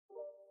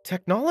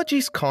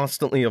Technology's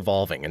constantly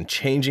evolving and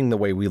changing the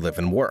way we live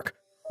and work.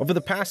 Over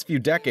the past few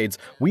decades,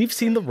 we've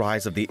seen the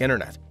rise of the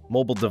internet,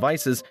 mobile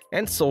devices,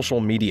 and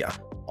social media,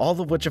 all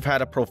of which have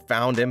had a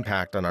profound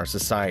impact on our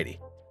society.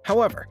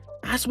 However,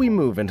 as we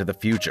move into the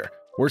future,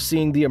 we're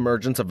seeing the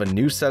emergence of a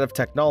new set of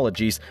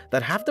technologies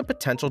that have the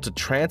potential to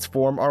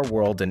transform our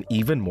world in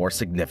even more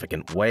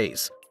significant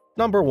ways.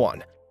 Number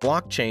 1.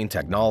 Blockchain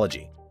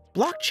technology.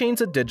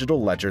 Blockchain's a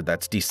digital ledger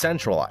that's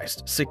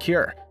decentralized,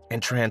 secure,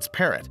 and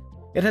transparent.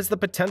 It has the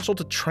potential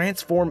to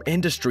transform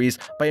industries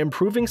by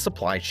improving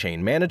supply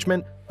chain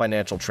management,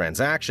 financial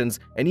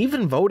transactions, and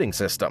even voting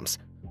systems.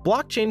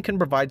 Blockchain can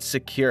provide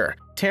secure,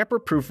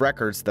 tamper-proof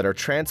records that are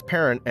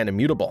transparent and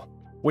immutable,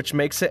 which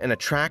makes it an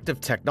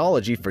attractive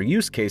technology for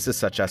use cases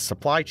such as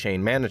supply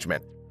chain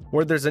management,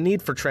 where there's a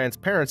need for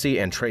transparency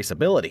and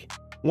traceability.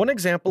 One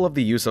example of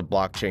the use of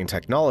blockchain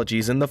technology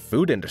is in the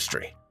food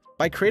industry.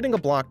 By creating a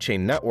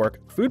blockchain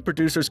network, food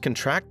producers can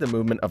track the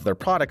movement of their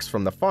products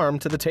from the farm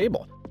to the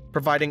table,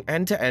 providing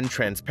end-to-end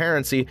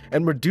transparency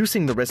and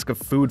reducing the risk of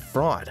food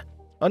fraud.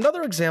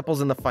 Another example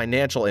is in the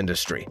financial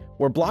industry,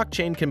 where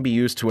blockchain can be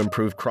used to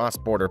improve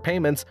cross-border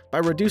payments by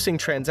reducing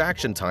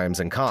transaction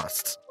times and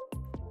costs.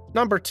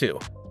 Number 2.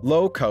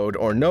 Low-code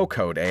or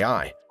no-code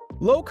AI.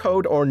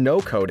 Low-code or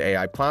no-code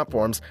AI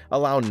platforms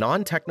allow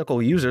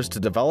non-technical users to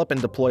develop and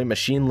deploy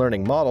machine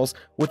learning models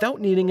without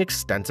needing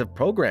extensive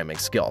programming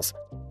skills.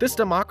 This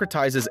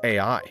democratizes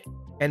AI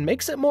and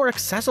makes it more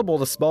accessible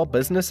to small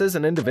businesses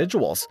and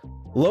individuals.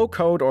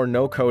 Low-code or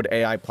no-code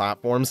AI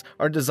platforms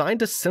are designed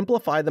to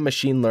simplify the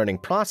machine learning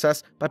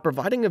process by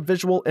providing a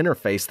visual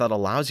interface that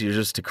allows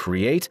users to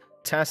create,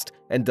 test,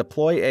 and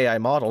deploy AI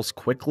models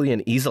quickly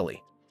and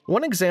easily.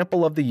 One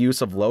example of the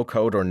use of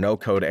low-code or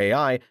no-code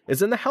AI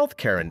is in the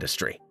healthcare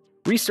industry.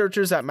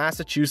 Researchers at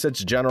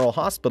Massachusetts General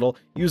Hospital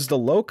used a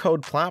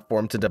low-code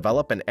platform to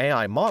develop an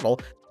AI model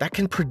that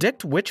can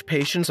predict which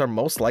patients are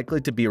most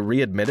likely to be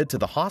readmitted to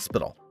the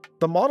hospital.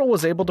 The model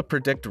was able to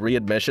predict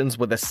readmissions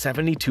with a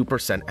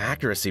 72%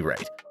 accuracy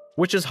rate,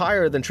 which is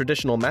higher than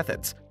traditional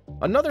methods.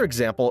 Another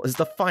example is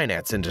the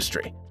finance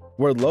industry,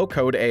 where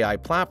low-code AI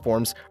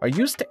platforms are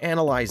used to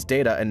analyze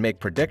data and make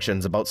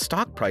predictions about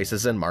stock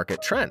prices and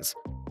market trends.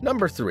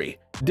 Number 3.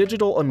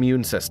 Digital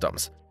immune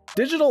systems.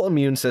 Digital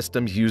immune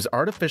systems use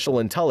artificial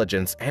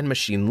intelligence and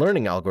machine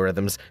learning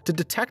algorithms to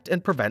detect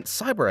and prevent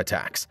cyber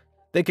attacks.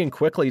 They can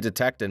quickly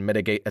detect and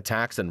mitigate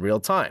attacks in real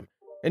time,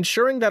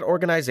 ensuring that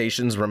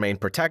organizations remain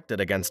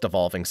protected against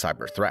evolving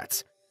cyber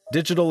threats.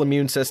 Digital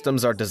immune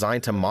systems are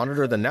designed to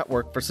monitor the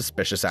network for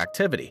suspicious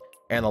activity,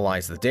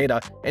 analyze the data,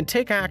 and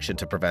take action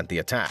to prevent the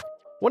attack.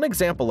 One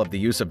example of the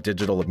use of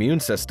digital immune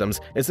systems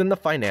is in the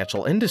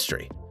financial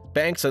industry.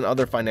 Banks and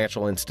other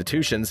financial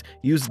institutions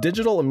use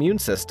digital immune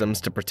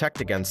systems to protect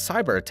against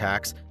cyber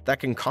attacks that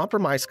can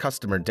compromise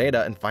customer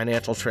data and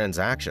financial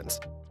transactions.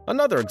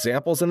 Another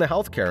example is in the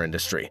healthcare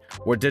industry,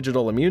 where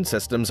digital immune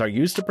systems are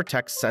used to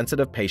protect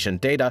sensitive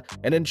patient data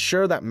and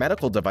ensure that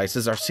medical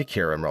devices are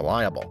secure and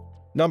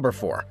reliable. Number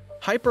 4.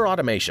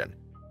 Hyperautomation.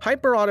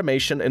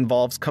 Hyperautomation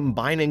involves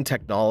combining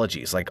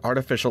technologies like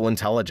artificial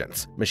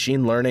intelligence,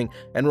 machine learning,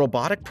 and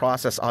robotic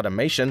process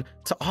automation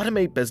to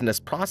automate business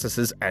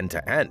processes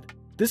end-to-end.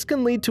 This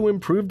can lead to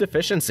improved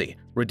efficiency,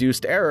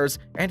 reduced errors,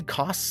 and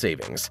cost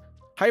savings.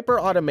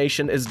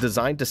 Hyperautomation is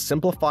designed to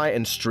simplify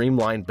and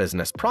streamline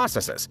business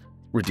processes,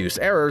 reduce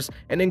errors,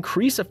 and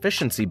increase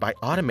efficiency by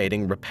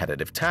automating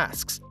repetitive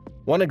tasks.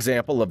 One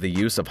example of the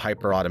use of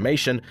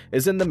hyperautomation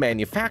is in the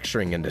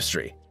manufacturing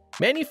industry.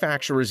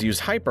 Manufacturers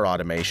use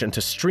hyperautomation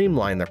to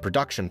streamline their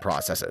production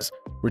processes,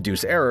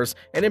 reduce errors,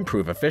 and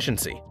improve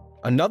efficiency.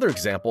 Another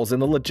example is in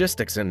the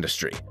logistics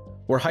industry,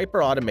 where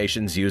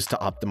hyperautomation is used to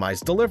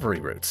optimize delivery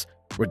routes,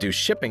 reduce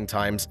shipping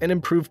times, and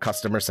improve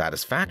customer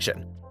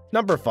satisfaction.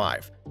 Number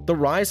 5. The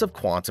rise of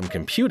quantum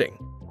computing.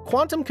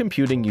 Quantum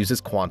computing uses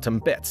quantum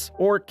bits,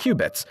 or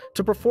qubits,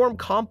 to perform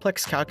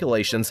complex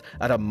calculations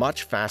at a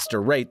much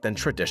faster rate than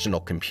traditional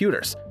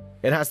computers.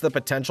 It has the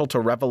potential to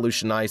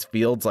revolutionize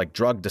fields like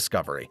drug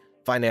discovery,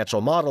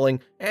 financial modeling,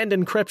 and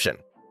encryption.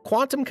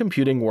 Quantum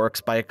computing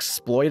works by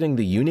exploiting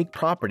the unique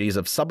properties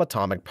of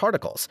subatomic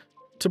particles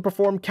to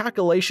perform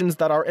calculations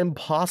that are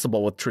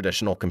impossible with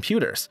traditional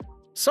computers.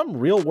 Some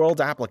real-world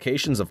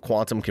applications of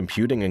quantum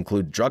computing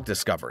include drug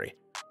discovery,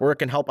 where it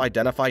can help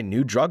identify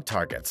new drug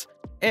targets,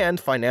 and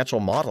financial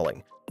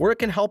modeling, where it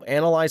can help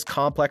analyze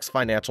complex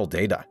financial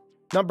data.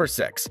 Number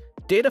 6.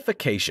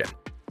 Datafication.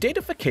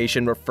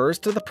 Datification refers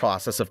to the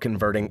process of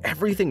converting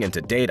everything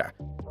into data.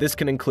 This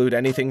can include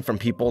anything from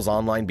people's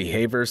online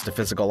behaviors to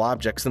physical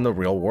objects in the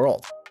real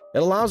world. It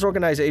allows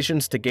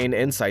organizations to gain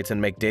insights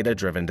and make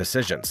data-driven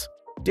decisions.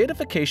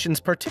 Datafication is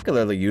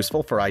particularly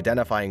useful for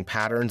identifying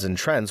patterns and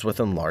trends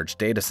within large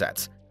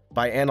datasets.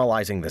 By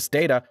analyzing this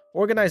data,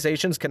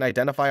 organizations can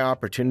identify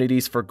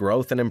opportunities for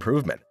growth and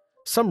improvement.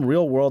 Some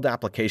real-world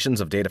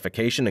applications of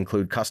datafication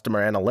include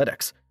customer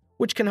analytics,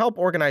 which can help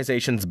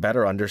organizations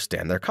better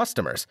understand their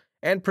customers,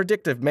 and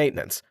predictive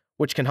maintenance,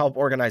 which can help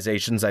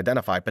organizations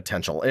identify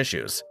potential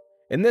issues.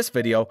 In this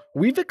video,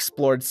 we've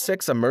explored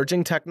 6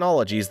 emerging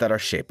technologies that are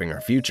shaping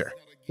our future.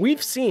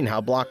 We've seen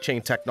how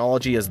blockchain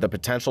technology has the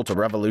potential to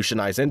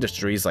revolutionize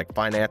industries like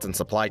finance and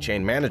supply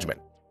chain management,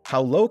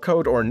 how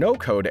low-code or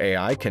no-code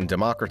AI can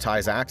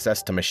democratize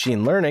access to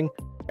machine learning,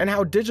 and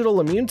how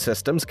digital immune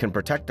systems can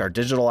protect our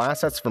digital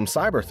assets from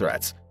cyber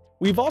threats.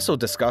 We've also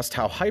discussed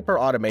how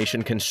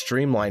hyper-automation can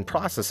streamline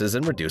processes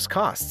and reduce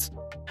costs,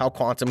 how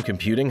quantum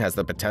computing has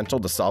the potential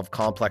to solve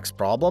complex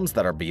problems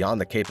that are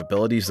beyond the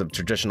capabilities of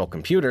traditional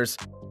computers,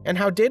 and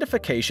how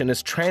datafication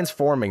is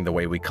transforming the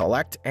way we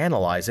collect,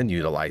 analyze, and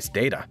utilize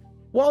data.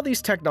 While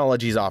these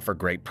technologies offer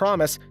great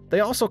promise, they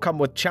also come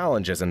with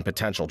challenges and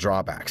potential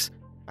drawbacks.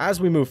 As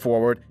we move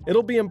forward,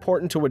 it'll be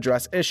important to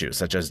address issues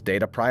such as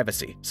data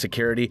privacy,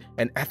 security,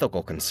 and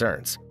ethical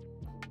concerns.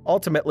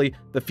 Ultimately,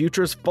 the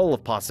future is full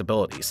of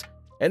possibilities,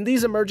 and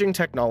these emerging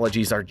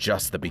technologies are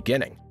just the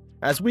beginning.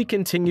 As we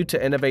continue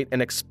to innovate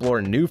and explore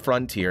new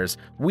frontiers,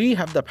 we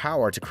have the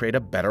power to create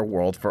a better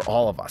world for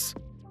all of us.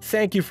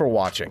 Thank you for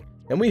watching,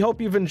 and we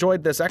hope you've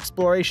enjoyed this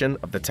exploration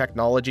of the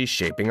technology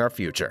shaping our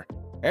future.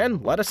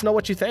 And let us know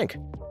what you think.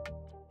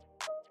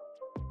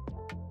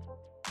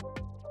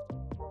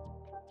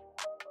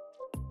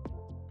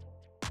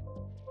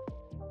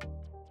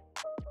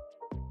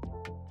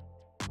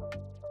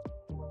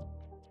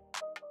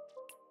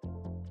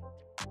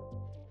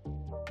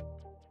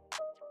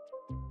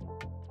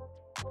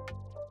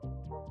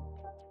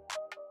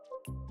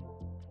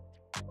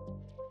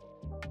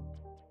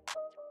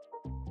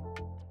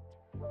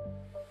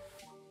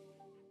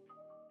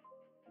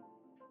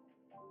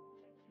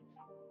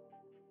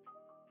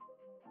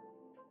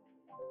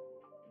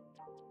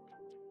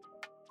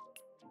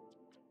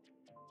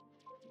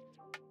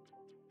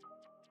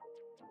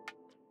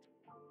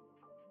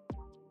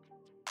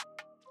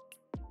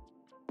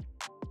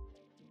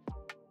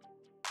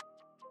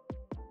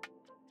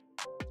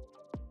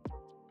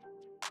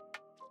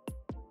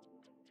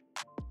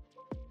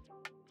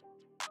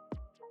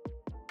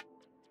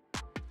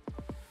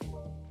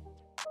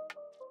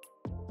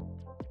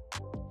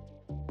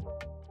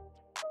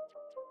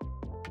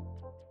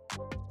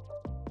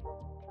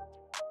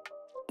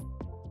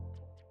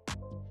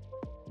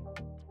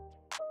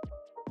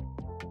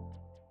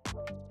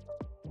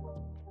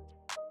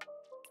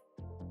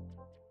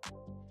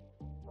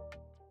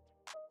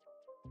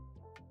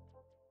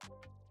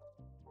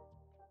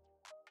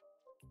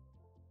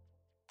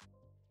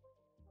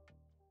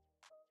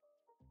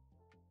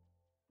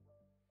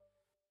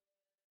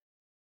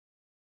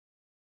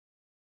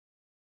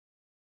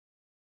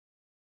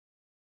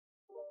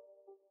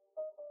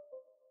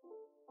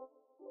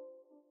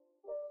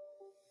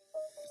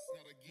 It's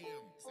not a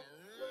game.